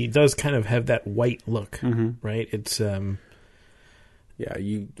 Really, it does kind of have that white look, right? It's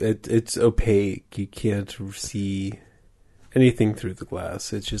it's opaque. You can't see anything through the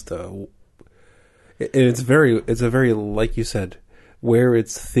glass. It's just it's a very, like you said, where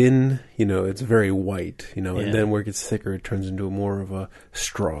it's thin, it's very white, and then where it gets thicker, it turns into more of a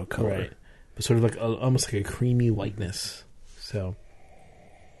straw color. Right. But sort of like almost like a creamy whiteness. So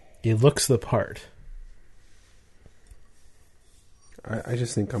it looks the part. I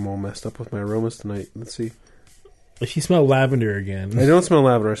just think I'm all messed up with my aromas tonight. Let's see. If you smell lavender again. I don't smell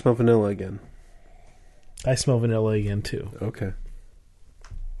lavender. I smell vanilla again. I smell vanilla again, too. Okay.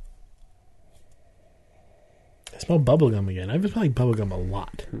 I smell bubblegum again. I've been smelling bubblegum a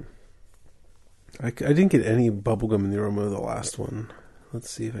lot. I didn't get any bubblegum in the aroma of the last one. Let's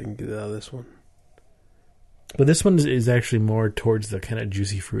see if I can get it out of this one. But this one is actually more towards the kind of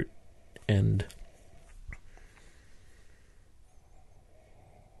juicy fruit end.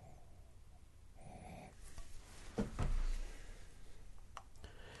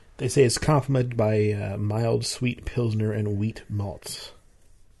 They say it's complemented by mild sweet Pilsner and wheat malts.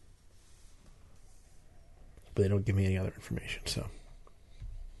 But they don't give me any other information, so.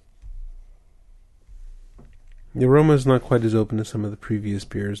 The aroma is not quite as open as some of the previous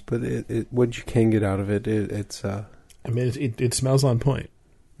beers, but what you can get out of it, it's... I mean, it smells on point.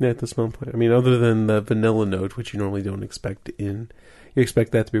 Yeah, it does smell on point. I mean, other than the vanilla note, which you normally don't expect you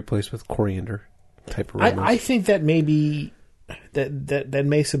expect that to be replaced with coriander type aromas. I think that maybe... That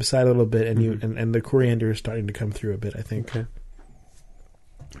may subside a little bit, and the coriander is starting to come through a bit, I think. Okay.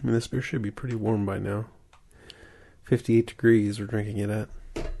 I mean, this beer should be pretty warm by now. 58 degrees we're drinking it at.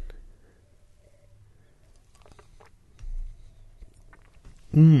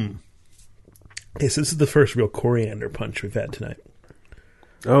 Yes, this is the first real coriander punch we've had tonight.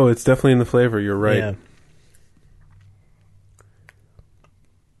 Oh, it's definitely in the flavor. You're right. Yeah.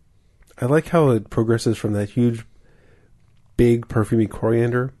 I like how it progresses from that huge, big, perfumey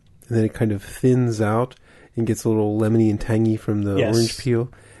coriander, and then it kind of thins out and gets a little lemony and tangy from the orange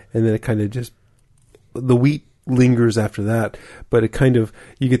peel, and then it kind of just... The wheat lingers after that, but it kind of...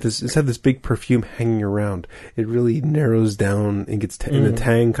 You get this... It's had this big perfume hanging around. It really narrows down and gets... And the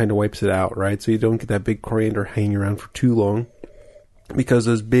tang kind of wipes it out, right? So you don't get that big coriander hanging around for too long. because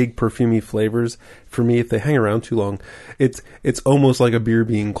those big perfumey flavors, for me, if they hang around too long, it's almost like a beer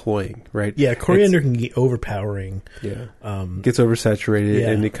being cloying, right? Yeah, coriander can get overpowering. Yeah, gets oversaturated,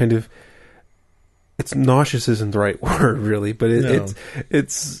 and it kind of, it's nauseous isn't the right word really, but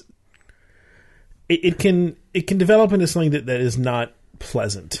it can develop into something that is not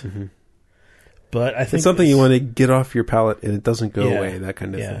pleasant. Mm-hmm. But I think it's something you want to get off your palate and it doesn't go away, that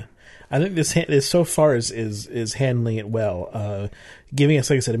kind of thing. I think this so far is handling it well, giving us,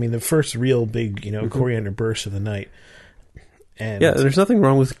 like I said, I mean, the first real big coriander burst of the night. And there's nothing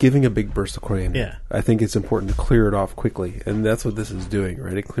wrong with giving a big burst of coriander. Yeah, I think it's important to clear it off quickly, and that's what this is doing,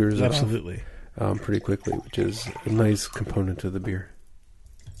 right? It clears it off pretty quickly, which is a nice component of the beer.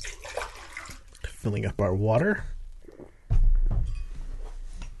 Filling up our water.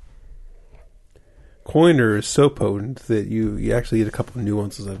 Coriander is so potent that you actually get a couple of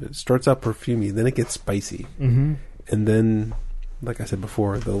nuances of it. It starts out perfumey, then it gets spicy, and then, like I said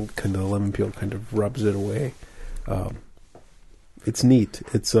before, the lemon peel kind of rubs it away. It's neat.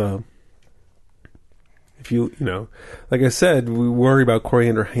 It's if you like I said, we worry about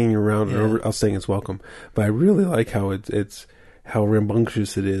coriander hanging around and outstaying its welcome, but I really like how it's how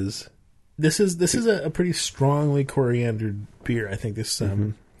rambunctious it is. This is a pretty strongly coriandered beer. I think this.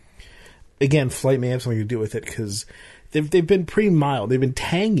 Again, flight may have something to do with it because they've been pretty mild. They've been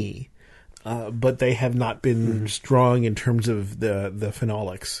tangy, but they have not been strong in terms of the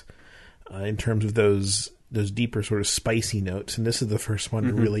phenolics, in terms of those deeper sort of spicy notes. And this is the first one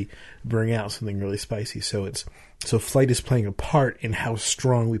to really bring out something really spicy. So flight is playing a part in how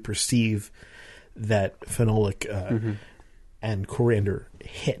strong we perceive that phenolic and coriander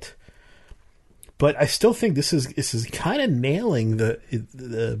hit. But I still think this is kind of nailing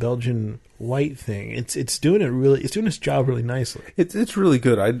the Belgian white thing. It's doing its job really nicely. It's really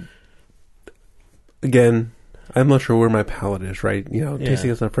good. I'm not sure where my palate is, right? Tasting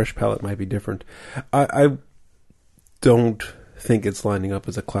it on a fresh palate might be different. I don't think it's lining up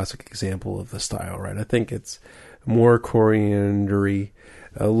as a classic example of the style, right? I think it's more coriandery,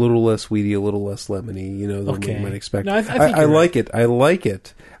 a little less weedy, a little less lemony, than we might expect. No, I like it. I like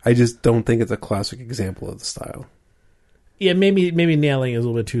it. I just don't think it's a classic example of the style. Yeah, maybe nailing is a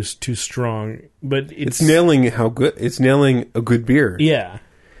little bit too strong, but it's nailing how good. It's nailing a good beer. Yeah,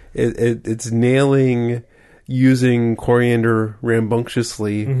 it's nailing using coriander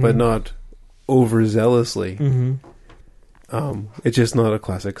rambunctiously, but not overzealously. It's just not a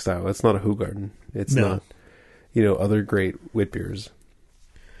classic style. It's not a Hoegaarden. It's not, other great wit beers.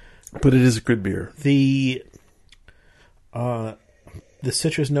 But it is a good beer. The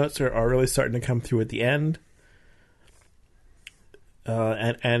citrus notes are really starting to come through at the end.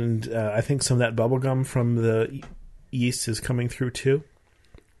 And I think some of that bubblegum from the yeast is coming through too.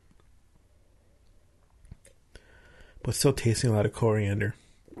 But still tasting a lot of coriander.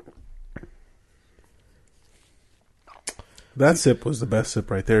 That sip was the best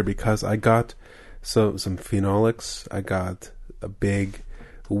sip right there because I got some phenolics. I got a big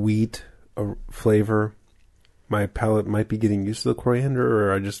wheat flavor. My palate might be getting used to the coriander,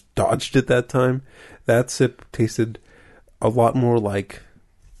 or I just dodged it that time. That sip tasted a lot more like...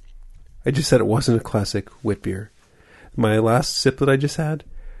 I just said it wasn't a classic wit beer. My last sip that I just had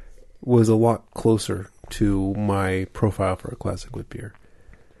was a lot closer to my profile for a classic wit beer.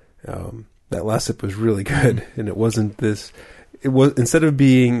 That last sip was really good, and it wasn't this... It was, instead of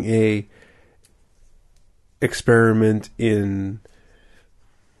being a experiment in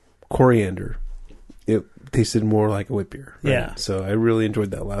coriander, it tasted more like a wit beer. Right? Yeah. So I really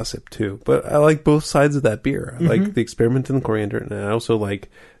enjoyed that last sip too. But I like both sides of that beer. I like the experiment in the coriander, and I also like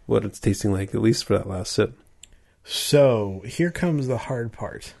what it's tasting like, at least for that last sip. So here comes the hard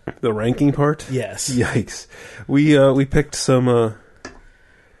part. The ranking part? Yes. Yikes. We picked some...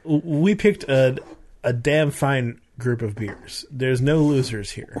 We picked a damn fine group of beers. There's no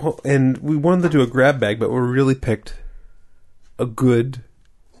losers here. Well, and we wanted to do a grab bag, but we really picked a good...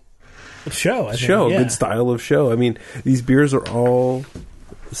 show, a good style of show. I mean, these beers are all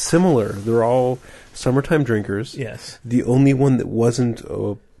similar. They're all summertime drinkers. Yes. The only one that wasn't...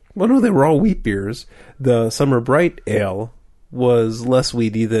 well, no, they were all wheat beers. The Summer Bright Ale was less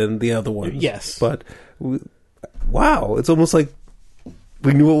weedy than the other ones. Yes. But, wow, it's almost like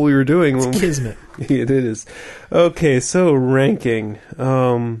we knew what we were doing. It's kismet. It is. Okay, so ranking.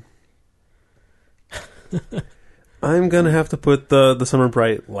 I'm going to have to put the Summer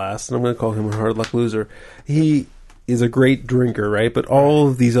Bright last, and I'm going to call him a hard luck loser. He is a great drinker, right? But all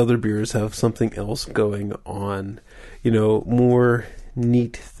of these other beers have something else going on. More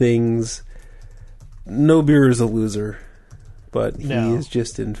neat things. No beer is a loser, but he is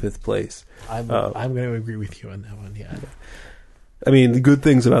just in fifth place. I'm going to agree with you on that one, yeah. I mean, the good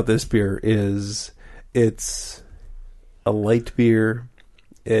things about this beer is it's a light beer.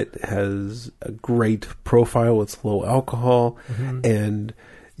 It has a great profile. It's low alcohol, and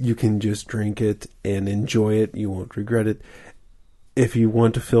you can just drink it and enjoy it. You won't regret it. If you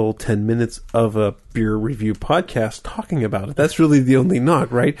want to fill 10 minutes of a beer review podcast talking about it, that's really the only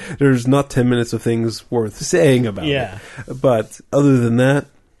knock, right? There's not 10 minutes of things worth saying about it. But other than that,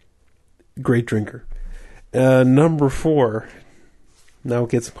 great drinker. Number 4. Now it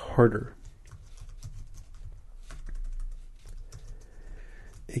gets harder.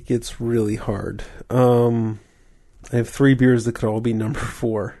 It gets really hard. I have 3 beers that could all be number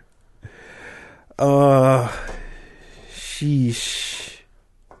 4. Sheesh.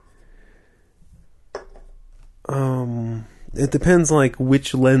 It depends, like,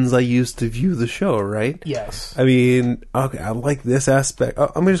 which lens I use to view the show, right? Yes. I mean, okay, I like this aspect.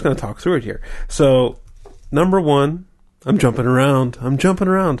 I'm just going to talk through it here. So, number 1, I'm jumping around.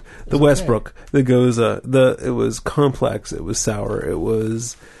 The Westbrook, the Goza, it was complex. It was sour. It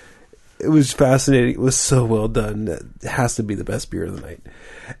was fascinating. It was so well done. It has to be the best beer of the night.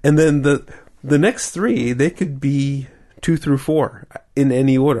 And then the next 3, they could be 2 through 4 in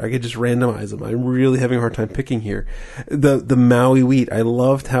any order. I could just randomize them. I'm really having a hard time picking here. The Maui wheat. I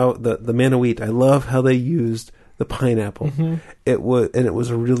loved how the Mana wheat. I love how they used the pineapple. It was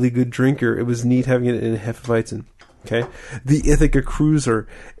a really good drinker. It was neat having it in a Hefeweizen. Okay, the Ithaca Cruiser,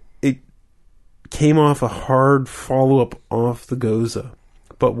 it came off a hard follow-up off the Goza.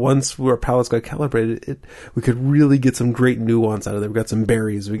 But once our palates got calibrated, we could really get some great nuance out of it. We got some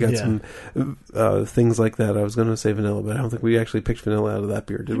berries. We got some things like that. I was going to say vanilla, but I don't think we actually picked vanilla out of that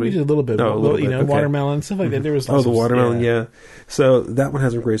beer, did we? We did a little bit. No, a little bit. Okay. Watermelon, stuff like that. There was the watermelon, yeah. So that one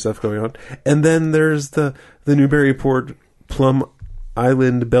has some great stuff going on. And then there's the Newburyport Plum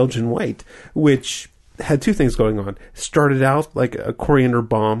Island Belgian White, which had 2 things going on. Started out like a coriander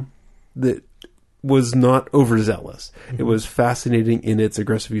bomb that was not overzealous. It was fascinating in its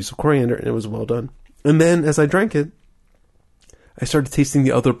aggressive use of coriander, and it was well done. And then as I drank it, I started tasting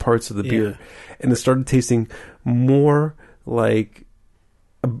the other parts of the beer, and it started tasting more like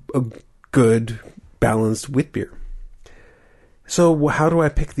a good, balanced wit beer. So how do I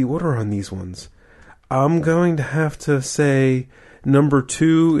pick the order on these ones? I'm going to have to say number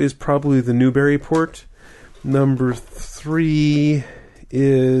 2 is probably the Newburyport. Number 3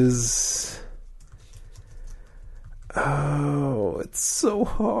 is... Oh, it's so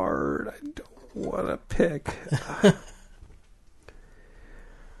hard. I don't want to pick.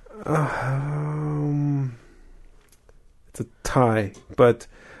 It's a tie, but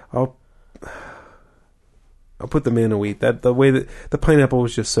I'll put the Mana wheat. The way that the pineapple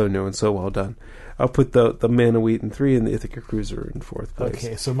was just so new and so well done. I'll put the Mana wheat in 3 and the Ithaca Cruiser in 4th place.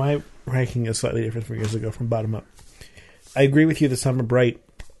 Okay, so my ranking is slightly different from years ago, from bottom up. I agree with you. The Summer Bright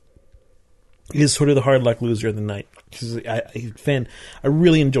is sort of the hard luck loser of the night. Because I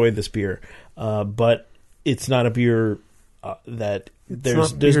really enjoyed this beer, but it's not a beer that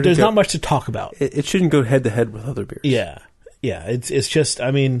there's not much to talk about. It shouldn't go head to head with other beers. Yeah. It's just,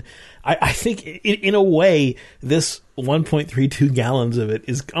 I mean, I think in a way this 1.32 gallons of it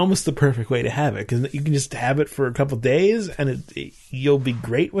is almost the perfect way to have it, because you can just have it for a couple of days and you'll be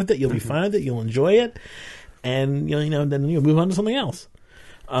great with it. You'll be fine with it. You'll enjoy it, and then you'll move on to something else.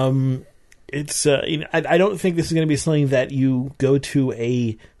 It's I don't think this is going to be something that you go to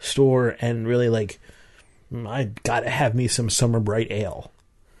a store and really like, I gotta have me some Summer Bright ale,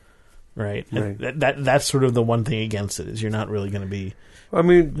 right? That's sort of the one thing against it, is you're not really going to be. I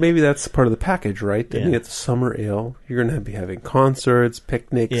mean, maybe that's part of the package, right? I mean, it's a summer ale. You're going to be having concerts,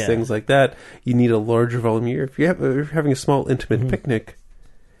 picnics, things like that. You need a larger volume. If you're having a small, intimate picnic,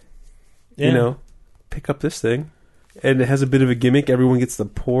 pick up this thing. And it has a bit of a gimmick. Everyone gets to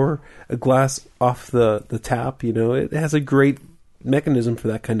pour a glass off the tap. It has a great mechanism for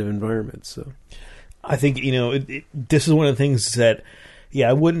that kind of environment. So, I think this is one of the things that,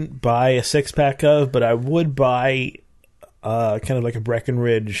 I wouldn't buy a 6-pack of, but I would buy kind of like a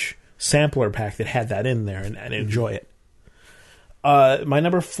Breckenridge sampler pack that had that in there and enjoy it. My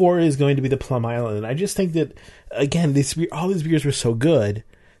number 4 is going to be the Plum Island, and I just think that, again, all these beers were so good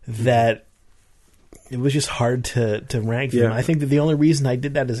that it was just hard to rank them. I think that the only reason I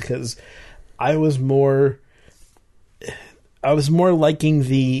did that is because I was more liking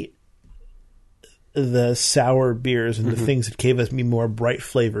the sour beers and the things that gave me more bright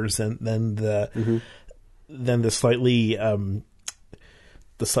flavors than the slightly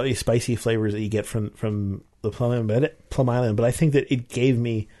spicy flavors that you get from the Plum Island. But I think that it gave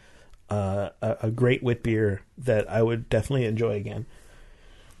me a great wit beer that I would definitely enjoy again.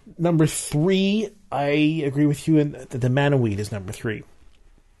 Number 3, I agree with you in that the Manaweed is number 3.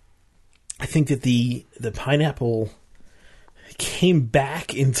 I think that the pineapple came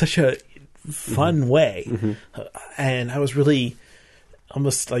back in such a fun way, and I was really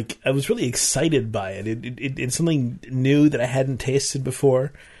excited by it. It's something new that I hadn't tasted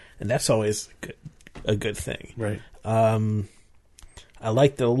before, and that's always a good thing. Right. I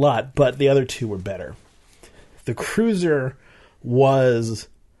liked it a lot, but the other two were better. The Cruiser was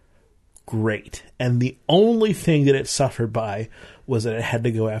great, and the only thing that it suffered by was that it had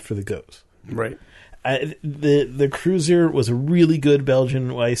to go after the goes. Right. The Cruiser was a really good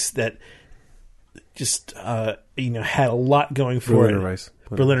Belgian Weiss that just had a lot going for it.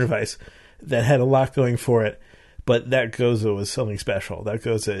 Berliner Weiss that had a lot going for it, but that Goza was something special. That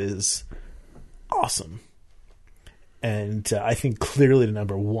Goza is awesome, and I think clearly the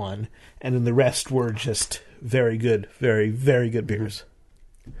number 1. And then the rest were just very good, very, very good beers.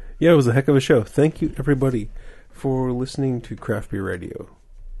 Yeah, it was a heck of a show. Thank you, everybody, for listening to Craft Beer Radio.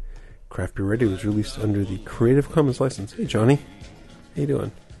 Craft Beer Radio was released under the Creative Commons license. Hey, Johnny. How you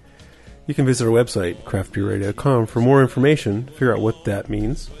doing? You can visit our website, craftbeerradio.com, for more information, figure out what that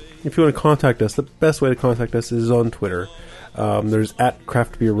means. If you want to contact us, the best way to contact us is on Twitter. There's at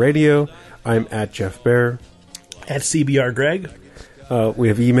Craft Beer Radio. I'm at Jeff Bear. At CBR Greg. We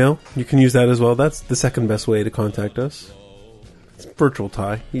have email. You can use that as well. That's the second best way to contact us. It's virtual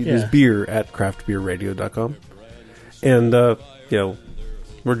tie. You use beer at craftbeerradio.com. And,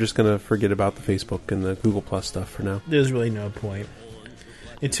 we're just going to forget about the Facebook and the Google Plus stuff for now. There's really no point.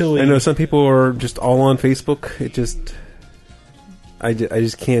 I know some people are just all on Facebook. I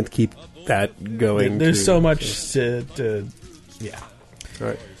just can't keep that going. There's so much to yeah. All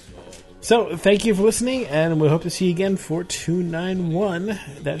right. So, thank you for listening, and we hope to see you again for 291.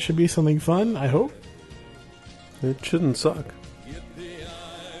 That should be something fun, I hope. It shouldn't suck.